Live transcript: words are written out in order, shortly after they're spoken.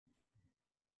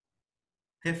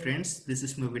Hey friends, this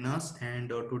is Abinash and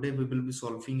today we will be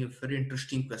solving a very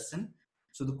interesting question.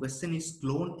 So the question is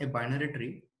clone a binary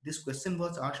tree. This question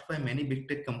was asked by many big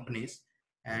tech companies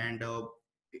and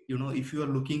if you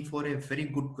are looking for a very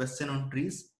good question on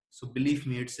trees, so believe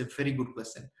me, it's a very good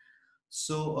question.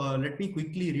 So let me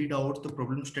quickly read out the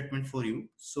problem statement for you.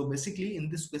 So basically in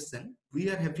this question,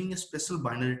 we are having a special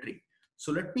binary tree.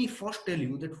 So let me first tell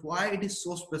you that why it is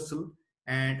so special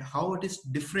and how it is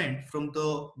different from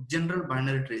the general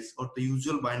binary trees or the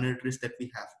usual binary trees that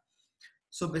we have.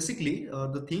 So basically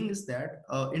the thing is that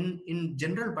in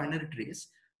general binary trees,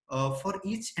 for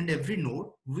each and every node,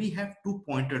 we have two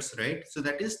pointers, right? So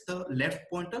that is the left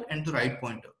pointer and the right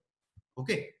pointer.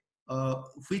 Okay,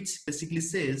 which basically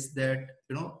says that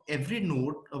every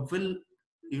node will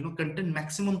contain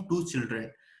maximum two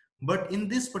children, but in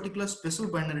this particular special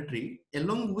binary tree,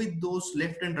 along with those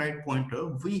left and right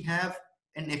pointer, we have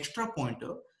an extra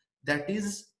pointer, that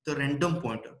is the random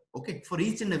pointer, okay, for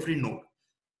each and every node.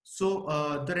 So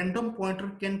the random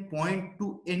pointer can point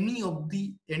to any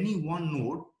one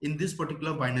node in this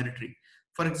particular binary tree.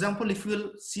 For example, if you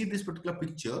will see this particular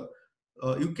picture,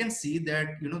 you can see that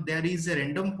there is a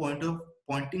random pointer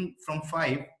pointing from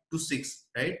 5 to 6,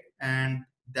 right? And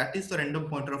that is the random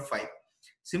pointer of 5.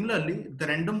 Similarly, the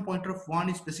random pointer of 1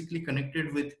 is basically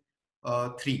connected with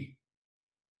 3,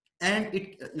 and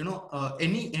it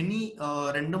any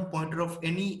random pointer of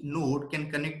any node can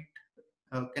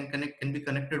be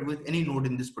connected with any node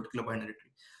in this particular binary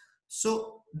tree.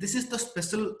 So this is the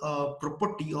special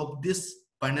property of this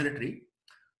binary tree.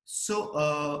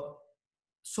 So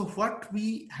so what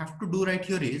we have to do right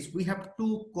here is we have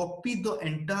to copy the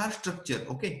entire structure,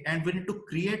 okay, and we need to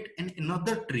create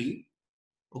another tree,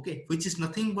 okay, which is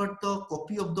nothing but the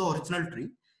copy of the original tree,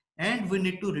 and we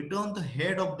need to return the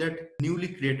head of that newly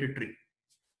created tree.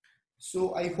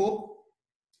 So I hope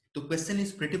the question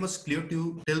is pretty much clear to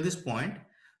you till this point.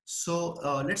 So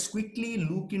let's quickly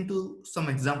look into some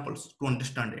examples to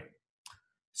understand it.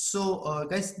 So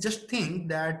guys, just think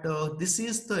that this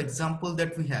is the example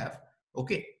that we have,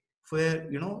 okay, where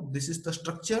this is the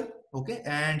structure, okay,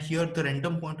 and here the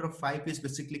random pointer of 5 is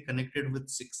basically connected with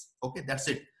 6, okay, that's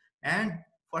it. And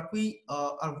what we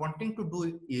are wanting to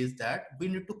do is that we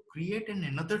need to create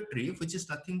another tree which is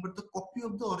nothing but the copy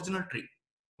of the original tree,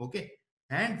 okay,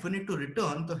 and we need to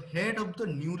return the head of the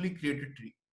newly created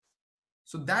tree.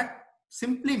 So that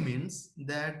simply means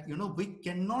that we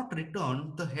cannot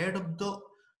return the head of the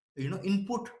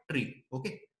input tree,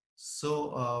 okay.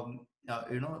 So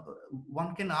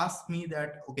one can ask me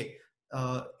that, okay,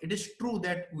 it is true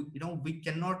that we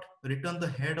cannot return the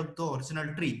head of the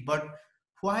original tree, but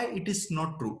why it is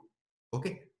not true?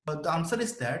 Okay, the answer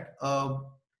is that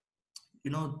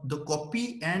the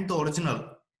copy and the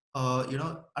original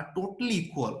are totally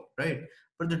equal, right?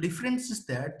 But the difference is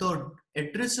that the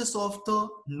addresses of the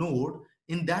node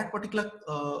in that particular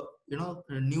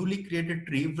newly created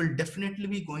tree will definitely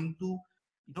be going to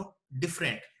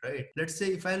different, right? Let's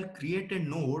say if I'll create a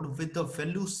node with the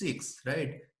value 6,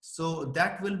 right, so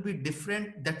that will be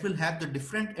different, that will have the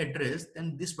different address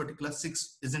than this particular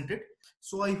 6, isn't it?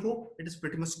 So I hope it is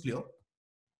pretty much clear.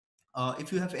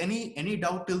 If you have any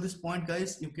doubt till this point,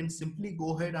 guys, you can simply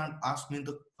go ahead and ask me in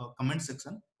the comment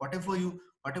section,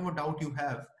 whatever doubt you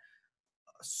have.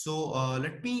 So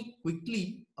let me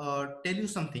quickly tell you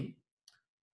something.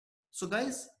 So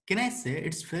guys, can I say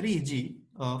it's very easy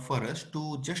for us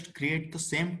to just create the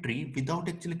same tree without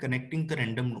actually connecting the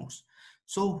random nodes.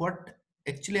 So what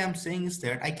actually I'm saying is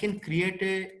that I can create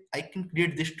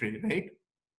this tree, right?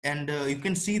 And you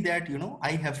can see that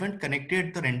I haven't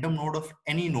connected the random node of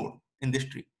any node in this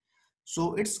tree.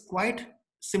 So it's quite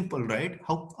simple, right?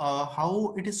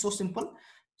 How it is so simple?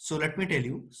 So let me tell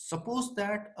you. Suppose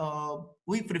that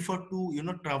we prefer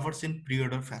to traverse in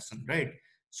pre-order fashion, right?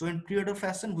 So in pre-order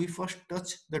fashion, we first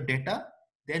touch the data,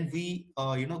 then we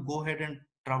go ahead and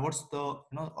traverse the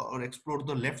or explore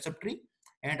the left subtree,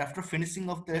 and after finishing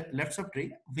of the left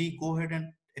subtree, we go ahead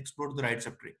and explore the right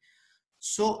subtree.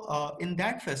 So in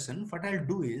that fashion, what I'll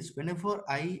do is whenever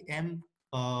I am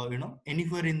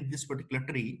anywhere in this particular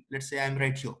tree, let's say I'm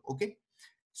right here, okay.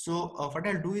 So what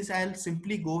I'll do is I'll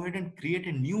simply go ahead and create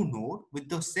a new node with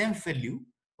the same value,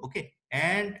 okay,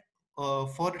 and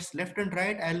for its left and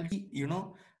right, I'll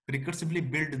recursively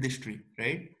build this tree,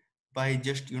 right, by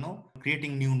just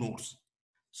creating new nodes.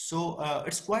 So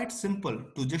it's quite simple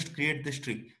to just create this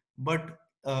tree, but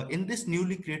in this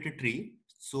newly created tree,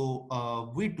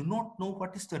 so we do not know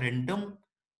what is the random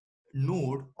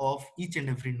node of each and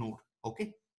every node,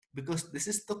 okay, because this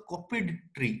is the copied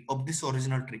tree of this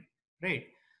original tree, right?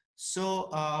 So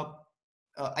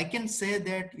I can say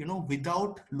that, you know,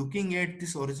 without looking at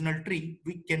this original tree,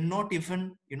 we cannot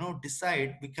even, you know,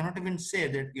 decide, we cannot even say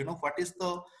that, you know, what is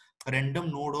the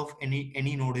random node of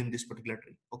any node in this particular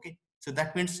tree. Okay. So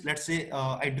that means, let's say,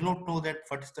 I do not know that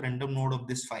what is the random node of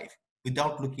this 5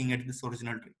 without looking at this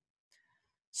original tree.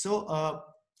 So,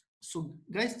 so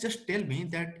guys, just tell me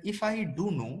that if I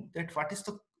do know that what is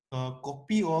the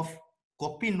copy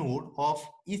node of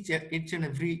each and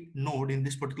every node in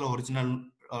this particular original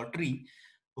tree,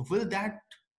 will that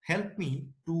help me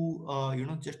to you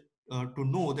know, just to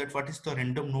know that what is the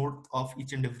random node of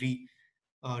each and every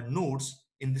nodes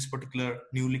in this particular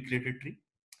newly created tree?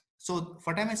 So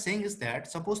what am I saying is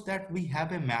that, suppose that we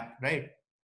have a map, right?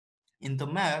 In the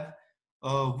map,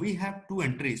 we have two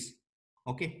entries.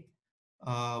 Okay.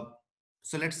 uh,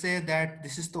 so let's say that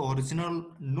this is the original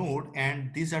node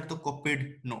and these are the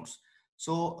copied nodes.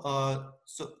 So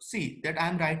so see that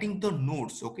I'm writing the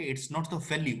nodes. Okay, it's not the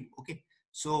value. Okay,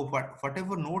 so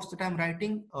whatever nodes that I'm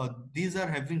writing, these are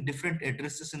having different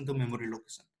addresses in the memory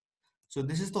location. So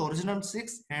this is the original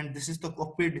 6 and this is the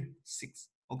copied 6.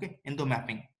 Okay, in the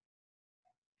mapping.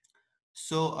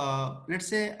 So let's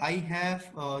say I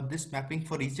have this mapping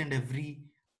for each and every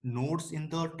nodes in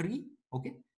the tree,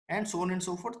 okay, and so on and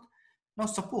so forth. Now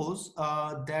suppose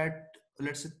that,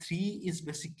 let's say 3 is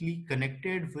basically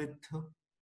connected with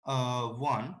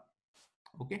 1,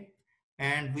 okay,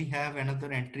 and we have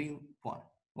another entry 1,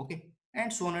 okay,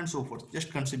 and so on and so forth.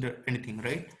 Just consider anything,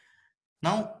 right?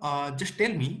 Now just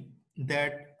tell me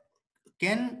that,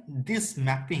 can this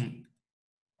mapping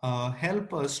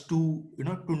help us to, you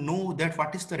know that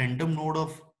what is the random node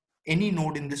of any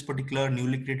node in this particular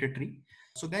newly created tree?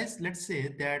 So guys, let's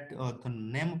say that the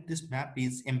name of this map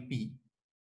is MP.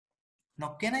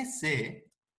 Now can I say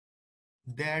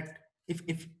that,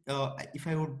 if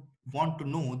I would want to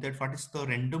know that what is the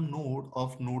random node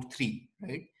of node 3,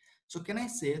 right? So can I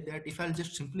say that if I'll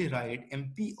just simply write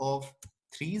MP of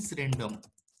 3 is random.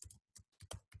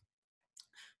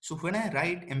 So when I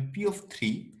write MP of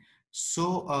 3,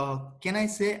 so can I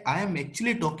say I am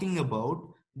actually talking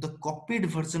about the copied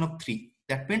version of 3?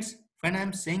 That means when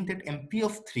I'm saying that MP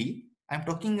of 3, I'm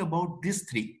talking about this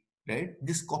 3, right?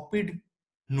 This copied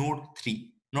node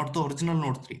 3, not the original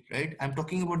node 3, right? I'm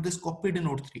talking about this copied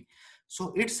node 3.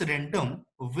 So its random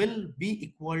will be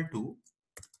equal to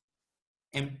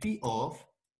MP of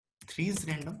 3 is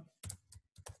random.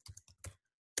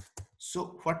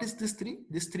 So what is this 3?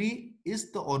 This 3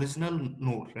 is the original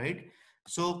node, right?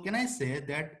 So can I say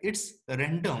that its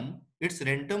random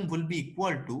will be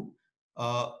equal to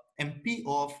MP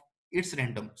of its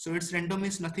random. So its random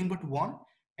is nothing but 1.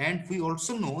 And we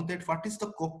also know that what is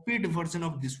the copied version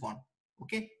of this one.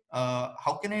 Okay.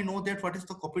 How can I know that what is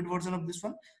the copied version of this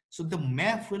one? So the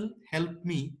map will help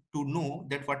me to know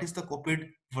that what is the copied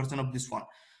version of this one.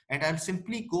 And I'll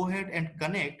simply go ahead and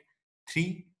connect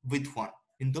 3 with 1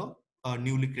 in the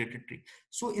newly created tree.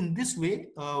 So in this way,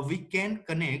 we can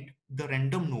connect the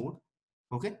random node.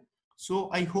 Okay. So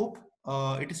I hope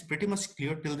it is pretty much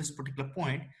clear till this particular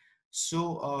point.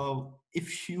 So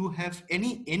if you have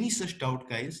any such doubt,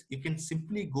 guys, you can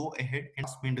simply go ahead and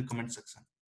ask me in the comment section.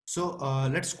 So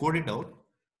let's code it out.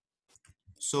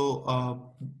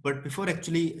 So but before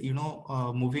actually, you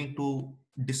know, moving to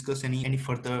discuss any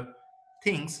further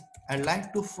things, I'd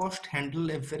like to first handle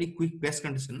a very quick base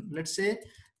condition. Let's say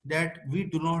that we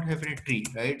do not have any tree,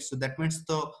 right? So that means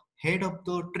the head of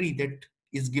the tree that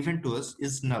is given to us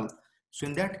is null. So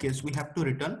in that case, we have to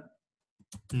return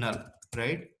null,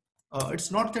 right?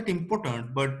 It's not that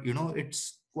important, but you know,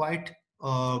 it's quite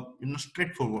you know,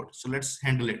 straightforward. So let's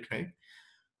handle it, right?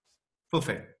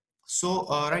 Perfect. So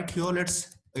right here,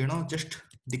 let's, you know, just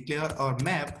declare our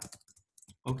map,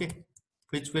 okay,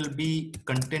 which will be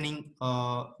containing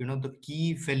you know, the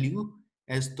key value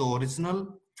as the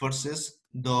original versus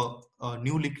the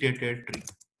newly created tree.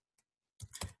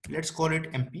 Let's call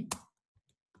it MP.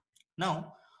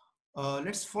 Now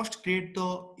let's first create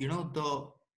the, you know, the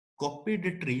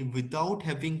copied tree without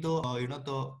having the you know,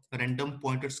 the random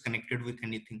pointers connected with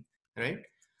anything, right?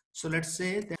 So let's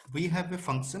say that we have a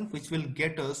function which will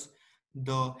get us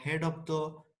the head of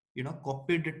the, you know,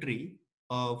 copied tree,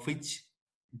 which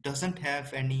doesn't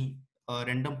have any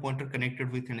random pointer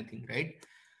connected with anything, right?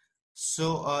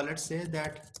 So let's say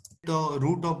that the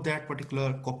root of that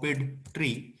particular copied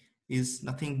tree is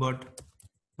nothing but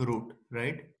root,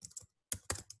 right?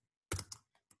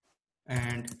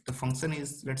 And the function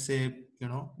is, let's say, you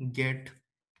know, get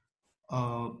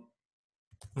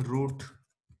root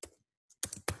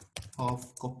of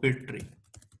copied tree,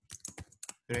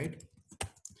 right?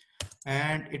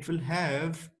 And it will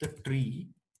have the tree,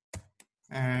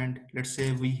 and let's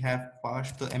say we have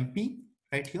passed the MP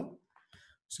right here.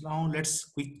 So now let's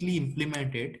quickly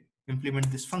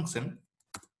implement this function.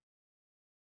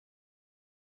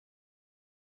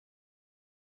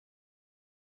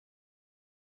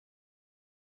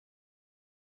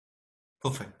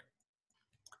 Perfect.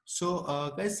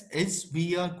 So guys, as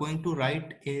we are going to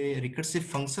write a recursive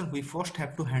function, we first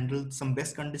have to handle some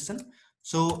best condition.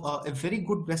 So a very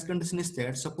good best condition is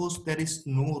that suppose there is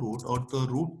no root, or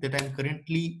the root that I'm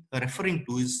currently referring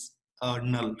to is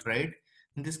null, right?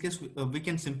 In this case, we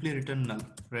can simply return null,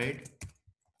 right?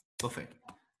 Perfect.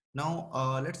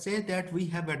 Now, let's say that we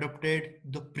have adopted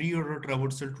the pre-order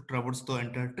traversal to traverse the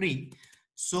entire tree.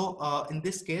 So in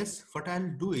this case, what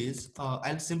I'll do is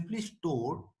I'll simply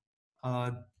store,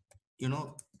 uh, you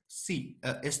know, see,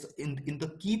 in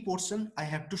the key portion, I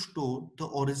have to store the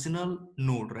original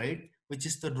node, right? Which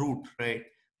is the root, right?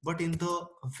 But in the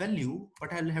value,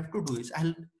 what I'll have to do is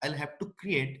I'll have to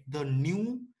create the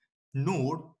new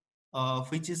node,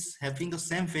 which is having the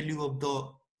same value of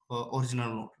the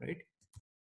original node, right?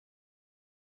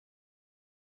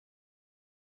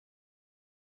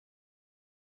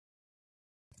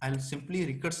 I'll simply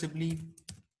recursively,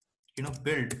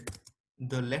 build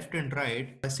the left and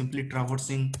right by simply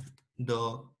traversing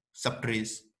the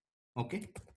subtrees. Okay.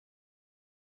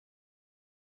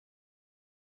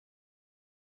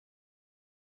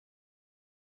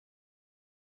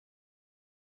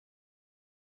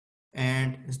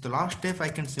 And as the last step, I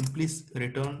can simply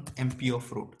return MP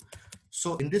of root.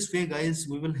 So in this way, guys,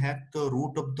 we will have the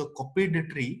root of the copied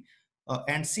tree,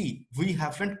 and see, we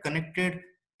haven't connected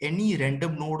any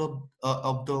random node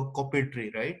of the copied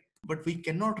tree, right? But we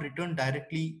cannot return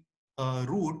directly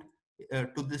root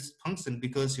to this function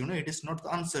because it is not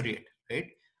the answer yet, right?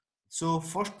 So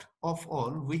first of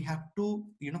all, we have to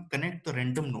connect the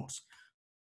random nodes.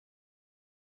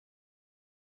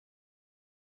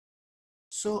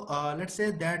 So let's say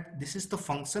that this is the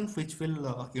function which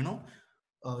will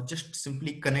just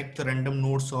simply connect the random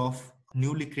nodes of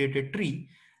newly created tree.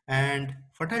 And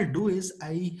what I'll do is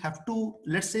I have to,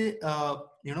 let's say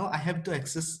I have the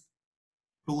access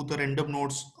to the random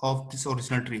nodes of this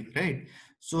original tree, right?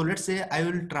 So let's say I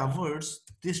will traverse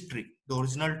this tree, the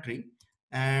original tree,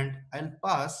 and I'll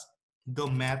pass the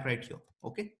map right here.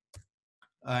 Okay.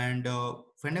 And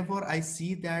whenever I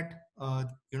see that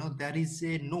there is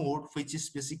a node which is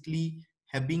basically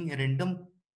having a random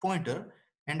pointer,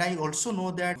 and I also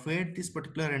know that where this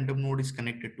particular random node is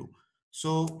connected to.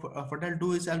 So what I'll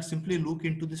do is I'll simply look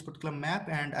into this particular map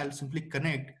and I'll simply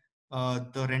connect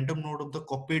the random node of the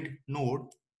copied node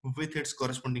with its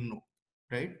corresponding node,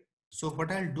 right? So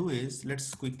what I'll do is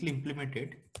let's quickly implement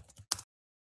it.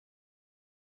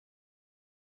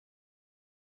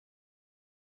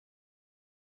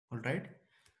 All right.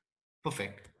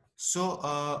 Perfect.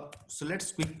 So so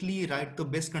let's quickly write the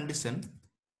base condition.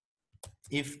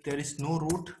 If there is no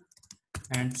root,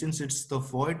 and since it's the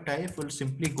void type, we'll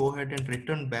simply go ahead and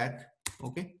return back.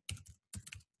 Okay.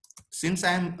 Since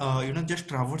I'm just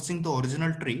traversing the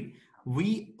original tree,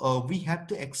 we have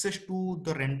the access to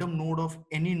the random node of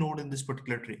any node in this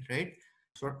particular tree, right?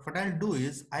 So what I'll do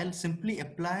is I'll simply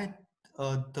apply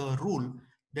the rule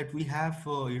that we have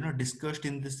discussed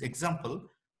in this example.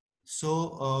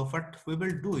 So what we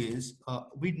will do is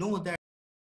we know that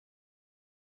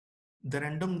the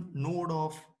random node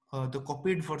of the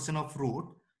copied version of root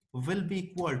will be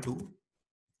equal to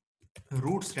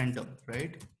roots random,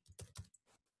 right?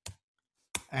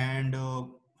 And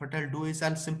what I'll do is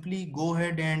I'll simply go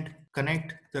ahead and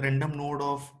connect the random node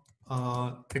of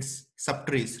its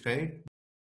subtrees, right?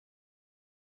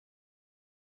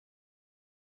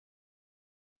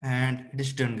 And it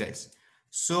is done, guys.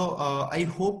 So I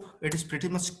hope it is pretty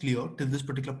much clear till this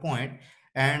particular point.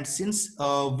 And since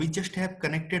we just have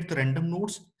connected the random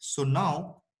nodes, so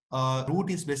now root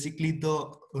is basically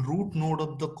the root node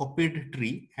of the copied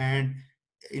tree, and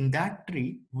in that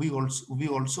tree we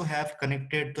also have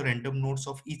connected the random nodes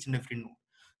of each and every node.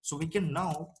 So we can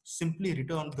now simply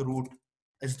return the root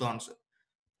as the answer.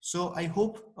 So I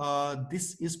hope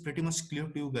this is pretty much clear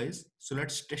to you guys. So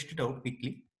let's test it out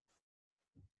quickly,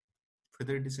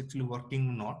 whether it is actually working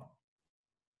or not.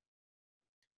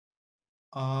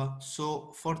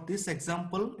 So for this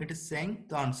example, it is saying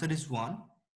the answer is 1.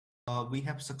 We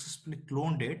have successfully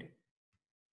cloned it.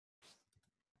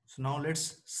 So now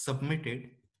let's submit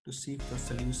it to see if the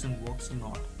solution works or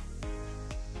not.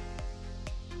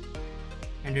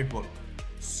 And it worked.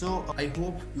 So I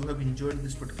hope you have enjoyed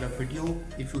this particular video.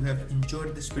 If you have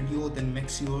enjoyed this video, then make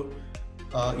sure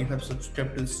you have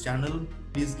subscribed to this channel.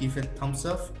 Please give a thumbs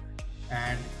up,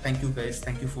 and thank you guys.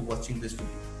 Thank you for watching this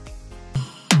video.